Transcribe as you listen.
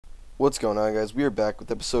What's going on, guys? We are back with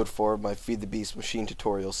episode 4 of my Feed the Beast machine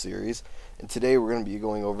tutorial series, and today we're going to be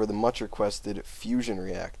going over the much requested fusion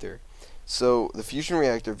reactor. So the fusion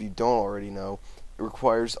reactor, if you don't already know, it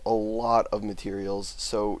requires a lot of materials,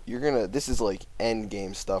 so this is like end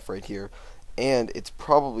game stuff right here, and it's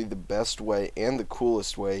probably the best way and the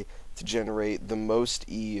coolest way to generate the most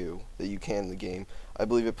EU that you can in the game. I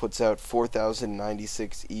believe it puts out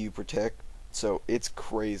 4,096 EU per tick, so it's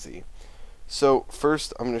crazy. So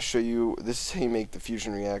first I'm going to show you, this is how you make the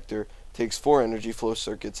fusion reactor. Takes 4 energy flow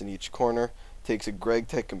circuits in each corner, takes a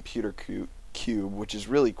GregTech computer cube, which is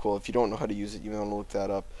really cool. If you don't know how to use it, you may want to look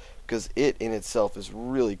that up, because it in itself is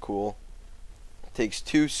really cool. Takes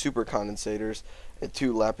 2 super condensators and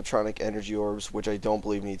 2 Lapatronic energy orbs, which I don't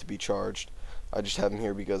believe need to be charged. I just have them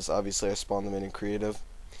here because obviously I spawned them in creative.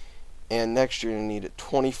 And next you're going to need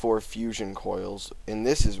 24 fusion coils, and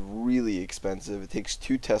this is really expensive. It takes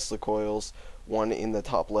 2 Tesla coils, one in the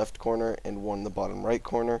top left corner and one in the bottom right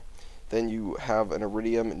corner. Then you have an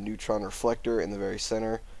iridium neutron reflector in the very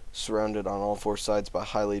center, surrounded on all 4 sides by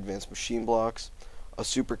highly advanced machine blocks, a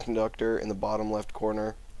superconductor in the bottom left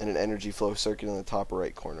corner, and an energy flow circuit in the top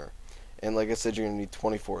right corner. And like I said, you're going to need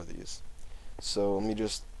 24 of these. So let me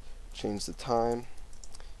just change the time.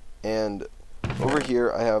 And over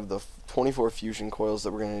here I have the 24 fusion coils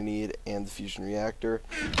that we're going to need and the fusion reactor,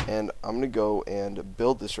 and I'm going to go and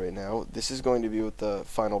build this right now. This is going to be what the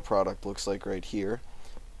final product looks like right here,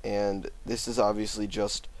 and this is obviously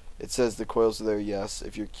just, it says the coils are there, yes,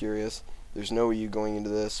 if you're curious. There's no EU going into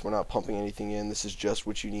this, we're not pumping anything in, this is just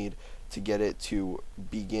what you need to get it to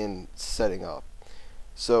begin setting up.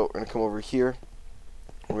 So we're going to come over here,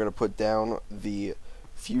 we're going to put down the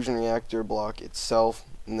fusion reactor block itself,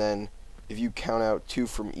 and then if you count out 2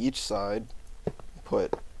 from each side,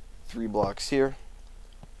 put 3 blocks here,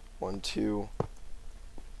 1, 2,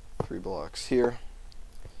 3 blocks here,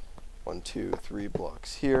 1, 2, 3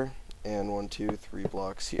 blocks here, and 1, 2, 3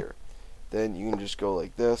 blocks here. Then you can just go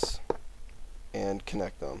like this and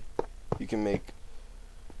connect them. You can make,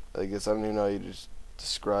 I guess I don't even know how you just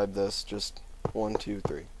describe this, just 1, 2,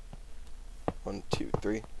 3. 1, 2,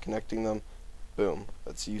 3, connecting them. Boom,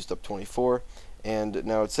 that's used up 24. And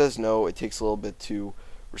now it says no, it takes a little bit to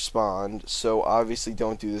respond, so obviously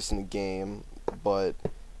don't do this in the game, but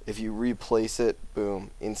if you replace it, boom,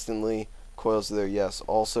 instantly, coils are there, yes.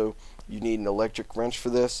 Also, you need an electric wrench for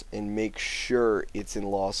this, and make sure it's in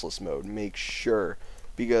lossless mode, make sure,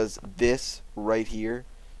 because this right here,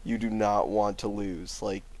 you do not want to lose.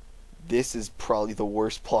 Like, this is probably the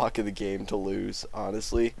worst block of the game to lose,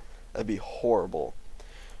 honestly. That'd be horrible.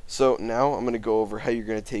 So now I'm going to go over how you're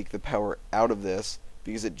going to take the power out of this,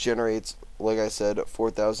 because it generates, like I said,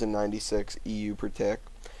 4,096 EU per tick.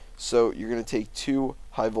 So you're going to take 2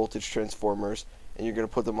 high voltage transformers, and you're going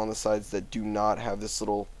to put them on the sides that do not have this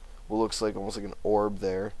little, what looks like almost like an orb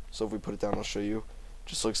there. So if we put it down, I'll show you.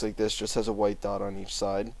 Just looks like this, just has a white dot on each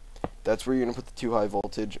side. That's where you're going to put the 2 high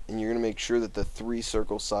voltage, and you're going to make sure that the 3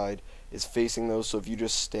 circle side is facing those. So if you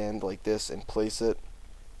just stand like this and place it,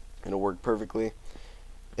 it'll work perfectly.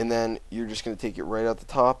 And then you're just going to take it right out the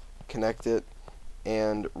top, connect it,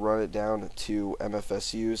 and run it down to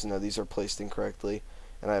MFSUs. Now these are placed incorrectly,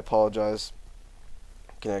 and I apologize.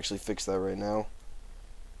 I can actually fix that right now.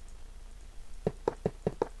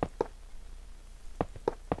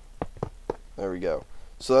 There we go.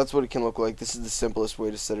 So that's what it can look like. This is the simplest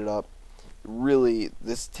way to set it up. Really,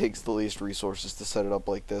 this takes the least resources to set it up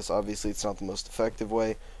like this. Obviously, it's not the most effective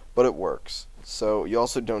way, but it works. So you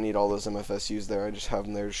also don't need all those MFSUs there. I just have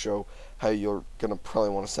them there to show how you're going to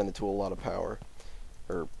probably want to send it to a lot of power,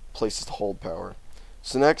 or places to hold power.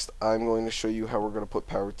 So next I'm going to show you how we're going to put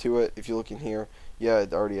power to it. If you look in here, yeah,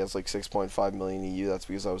 it already has like 6.5 million EU. That's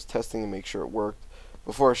because I was testing to make sure it worked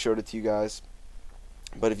before I showed it to you guys.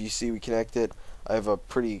 But if you see, we connect it. I have a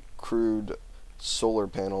pretty crude solar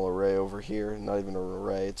panel array over here. Not even an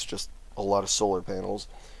array, it's just a lot of solar panels.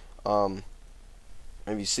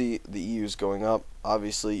 If you see the EUs going up,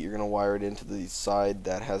 obviously you're going to wire it into the side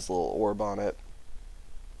that has a little orb on it.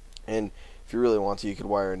 And if you really want to, you could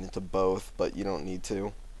wire it into both, but you don't need to.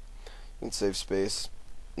 You can save space.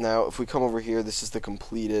 Now, if we come over here, this is the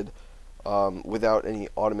completed, without any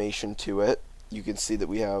automation to it. You can see that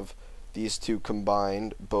we have these 2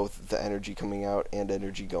 combined, both the energy coming out and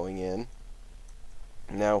energy going in.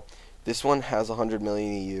 Now, this one has 100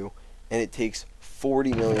 million EU, and it takes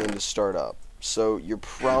 40 million to start up. So you're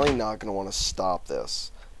probably not going to want to stop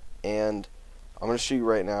this. And I'm going to show you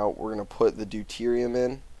right now, we're going to put the deuterium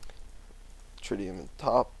in, tritium in the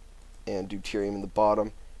top, and deuterium in the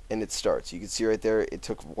bottom, and it starts. You can see right there, it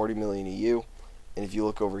took 40 million EU, and if you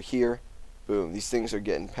look over here, boom, these things are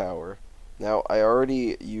getting power. Now I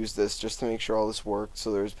already used this just to make sure all this worked,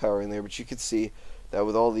 so there's power in there, but you can see that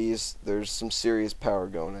with all these there's some serious power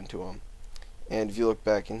going into them. And if you look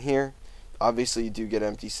back in here, obviously you do get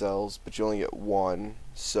empty cells, but you only get one,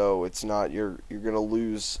 so it's not you're gonna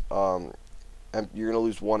lose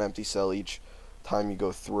one empty cell each time you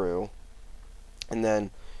go through. And then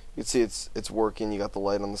you can see it's working. You got the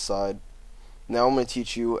light on the side. Now I'm going to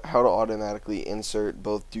teach you how to automatically insert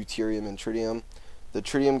both deuterium and tritium. The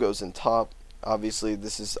tritium goes in top. Obviously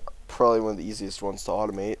this is probably one of the easiest ones to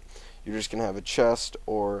automate. You're just going to have a chest,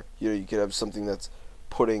 or you could have something that's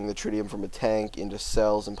putting the tritium from a tank into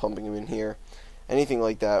cells and pumping them in here. Anything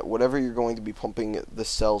like that. Whatever you're going to be pumping the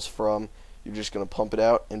cells from, you're just going to pump it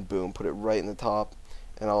out and boom, put it right in the top.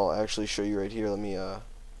 And I'll actually show you right here. Let me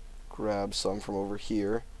grab some from over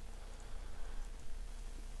here.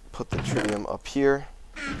 Put the tritium up here.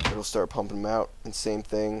 It'll start pumping them out. And same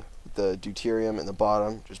thing with the deuterium in the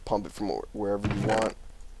bottom. Just pump it from wherever you want.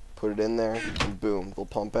 Put it in there, and boom, they'll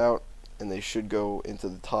pump out. And they should go into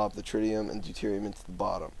the top, the tritium, and deuterium into the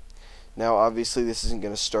bottom. Now, obviously, this isn't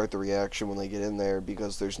going to start the reaction when they get in there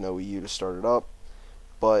because there's no EU to start it up.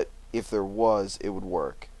 But if there was, it would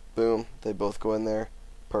work. Boom, they both go in there.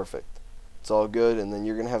 Perfect. It's all good, and then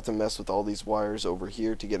you're going to have to mess with all these wires over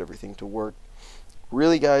here to get everything to work.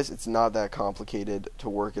 Really, guys, it's not that complicated to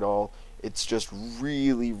work at all. It's just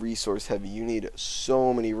really resource heavy. You need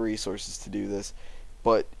so many resources to do this,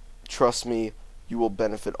 but trust me, you will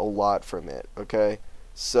benefit a lot from it, okay?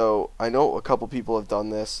 So, I know a couple people have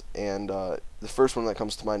done this, and the first one that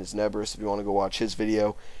comes to mind is Nebris. If you want to go watch his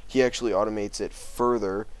video, he actually automates it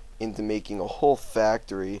further into making a whole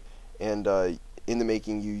factory, and into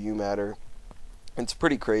making UU matter. It's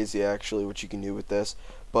pretty crazy, actually, what you can do with this.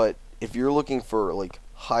 But if you're looking for like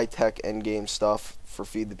high-tech endgame stuff for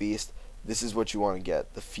Feed the Beast, this is what you want to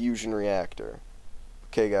get, the fusion reactor.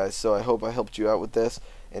 Okay, guys, so I hope I helped you out with this,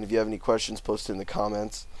 and if you have any questions, post it in the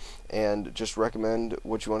comments, and just recommend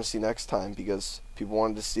what you want to see next time, because people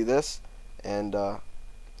wanted to see this, and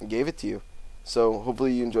gave it to you. So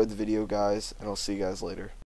hopefully you enjoyed the video, guys, and I'll see you guys later.